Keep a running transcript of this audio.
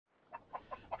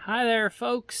Hi there,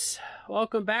 folks.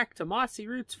 Welcome back to Mossy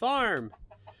Roots Farm.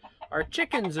 Our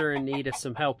chickens are in need of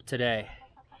some help today.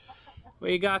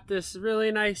 We got this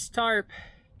really nice tarp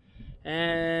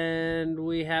and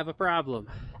we have a problem.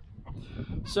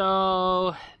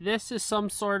 So this is some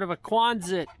sort of a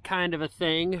Quonset kind of a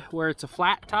thing where it's a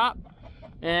flat top,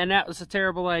 and that was a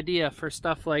terrible idea for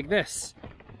stuff like this.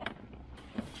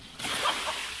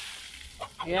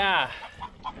 Yeah.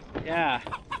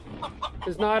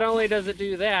 Because not only does it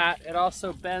do that, it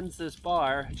also bends this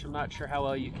bar, which I'm not sure how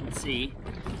well you can see.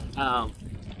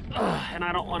 And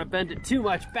I don't want to bend it too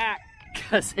much back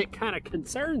because it kind of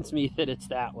concerns me that it's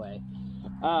that way.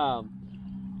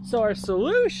 So our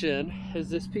solution is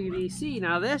this PVC.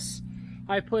 Now this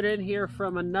I put in here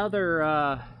from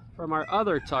another, from our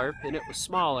other tarp, and it was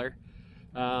smaller.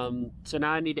 So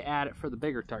now I need to add it for the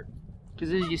bigger tarp.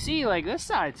 Because as you see, like, this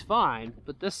side's fine,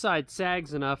 but this side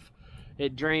sags enough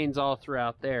it drains all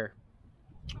throughout there.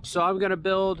 So I'm gonna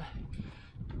build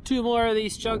 2 more of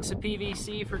these chunks of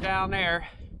PVC for down there,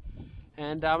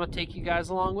 and I'm gonna take you guys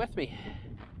along with me.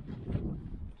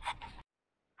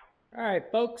 All right,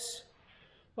 folks.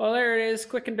 Well, there it is,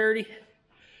 quick and dirty.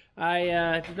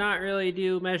 I did not really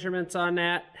do measurements on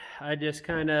that. I just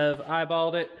kind of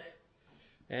eyeballed it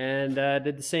and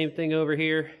did the same thing over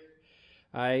here.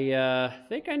 I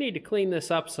think I need to clean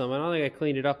this up some. I don't think I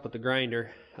cleaned it up with the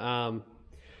grinder.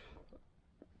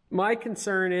 My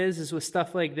concern is with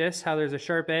stuff like this, how there's a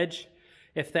sharp edge.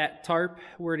 If that tarp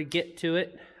were to get to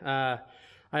it, I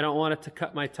don't want it to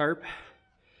cut my tarp.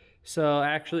 So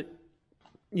actually,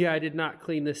 yeah, I did not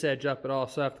clean this edge up at all,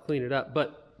 so I have to clean it up.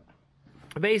 But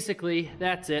basically,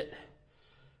 that's it.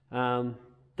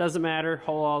 Doesn't matter,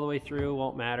 hole all the way through,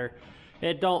 won't matter.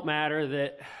 It don't matter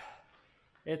that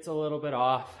it's a little bit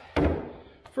off.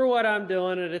 For what I'm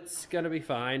doing, it's gonna be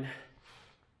fine.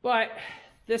 But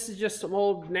this is just some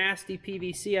old nasty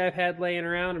PVC I've had laying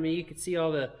around. I mean, you can see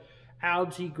all the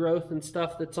algae growth and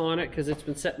stuff that's on it because it's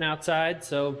been sitting outside.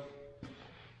 So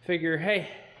figure, hey,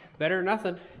 better than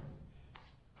nothing.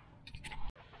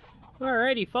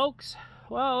 Alrighty, folks.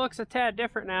 Well, it looks a tad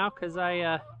different now because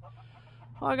I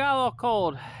got a little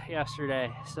cold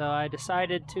yesterday. So I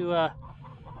decided to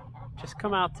just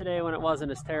come out today when it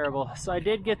wasn't as terrible. So I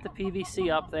did get the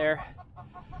PVC up there.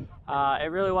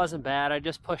 It really wasn't bad. I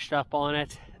just pushed up on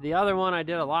it. The other one I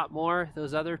did a lot more,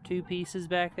 those other 2 pieces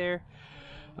back there.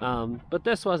 But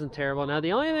this wasn't terrible. Now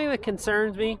the only thing that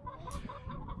concerns me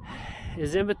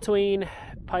is in between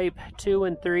pipe 2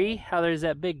 and 3, how there's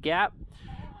that big gap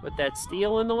with that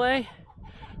steel in the way.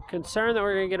 Concerned that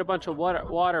we're gonna get a bunch of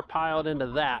water piled into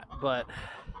that, but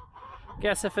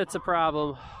guess if it's a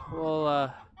problem,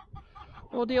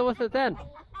 we'll deal with it then.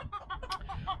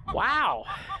 Wow.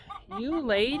 You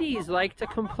ladies like to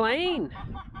complain.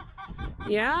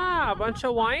 Yeah, a bunch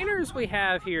of whiners we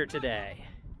have here today.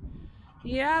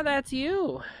 Yeah, that's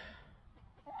you.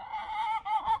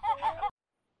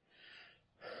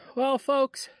 Well,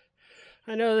 folks,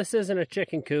 I know this isn't a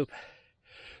chicken coop,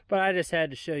 but I just had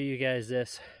to show you guys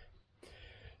this.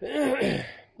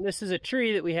 This is a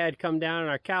tree that we had come down in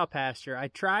our cow pasture. I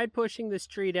tried pushing this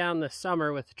tree down this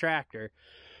summer with the tractor,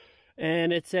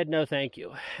 and it said no thank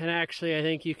you. And actually, I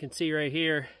think you can see right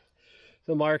here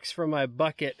the marks from my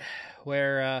bucket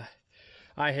where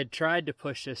I had tried to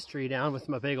push this tree down with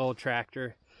my big old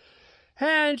tractor,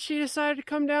 and she decided to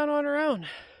come down on her own.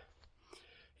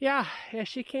 Yeah,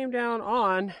 she came down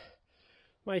on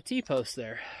my T-post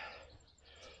there.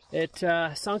 It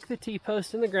sunk the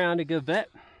T-post in the ground a good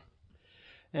bit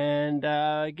and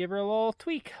give her a little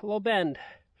tweak, a little bend.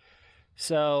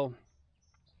 So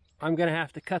I'm gonna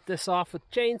have to cut this off with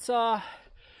a chainsaw.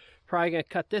 Probably gonna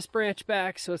cut this branch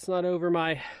back so it's not over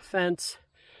my fence.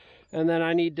 And then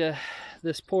I need to,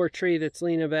 this poor tree that's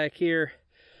leaning back here,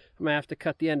 I'm gonna have to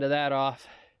cut the end of that off.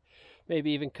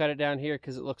 Maybe even cut it down here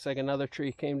because it looks like another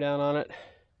tree came down on it.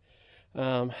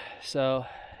 So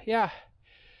yeah,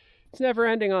 it's never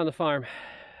ending on the farm.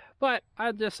 But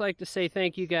I'd just like to say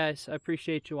thank you guys. I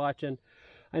appreciate you watching.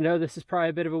 I know this is probably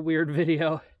a bit of a weird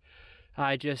video.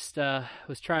 I just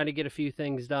was trying to get a few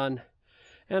things done,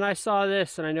 and I saw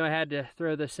this and I knew I had to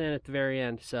throw this in at the very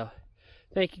end. So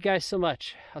thank you guys so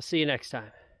much. I'll see you next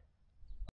time.